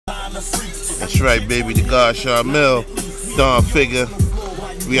That's right, baby. The God SHAMEL, Don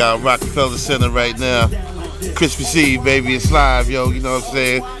FIGGA. We are at Rockefeller Center right now. Christmas Eve, baby. It's live, yo. You know what I'm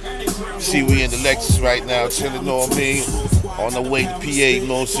saying? See, we in the Lexus right now, chilling on me. On the way to PA, you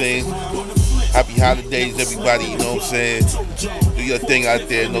know what I'm saying? Happy holidays, everybody, you know what I'm saying? Do your thing out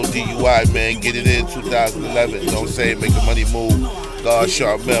there, no DUI, man. Get it in 2011, you know what I'm saying? Make the money move. God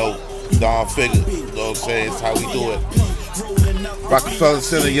SHAMEL, Don FIGGA, you know what I'm saying? It's how we do it. Rockefeller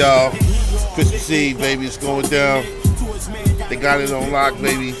Center, y'all. Christmas Eve, baby, it's going down. They got it on lock,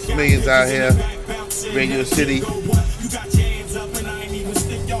 baby. It's millions out here. Radio City. You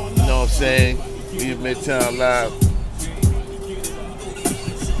know what I'm saying? We in MIDTOWN live.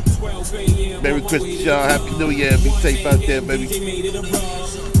 Merry Christmas, y'all. Happy New Year. Be safe out there, baby.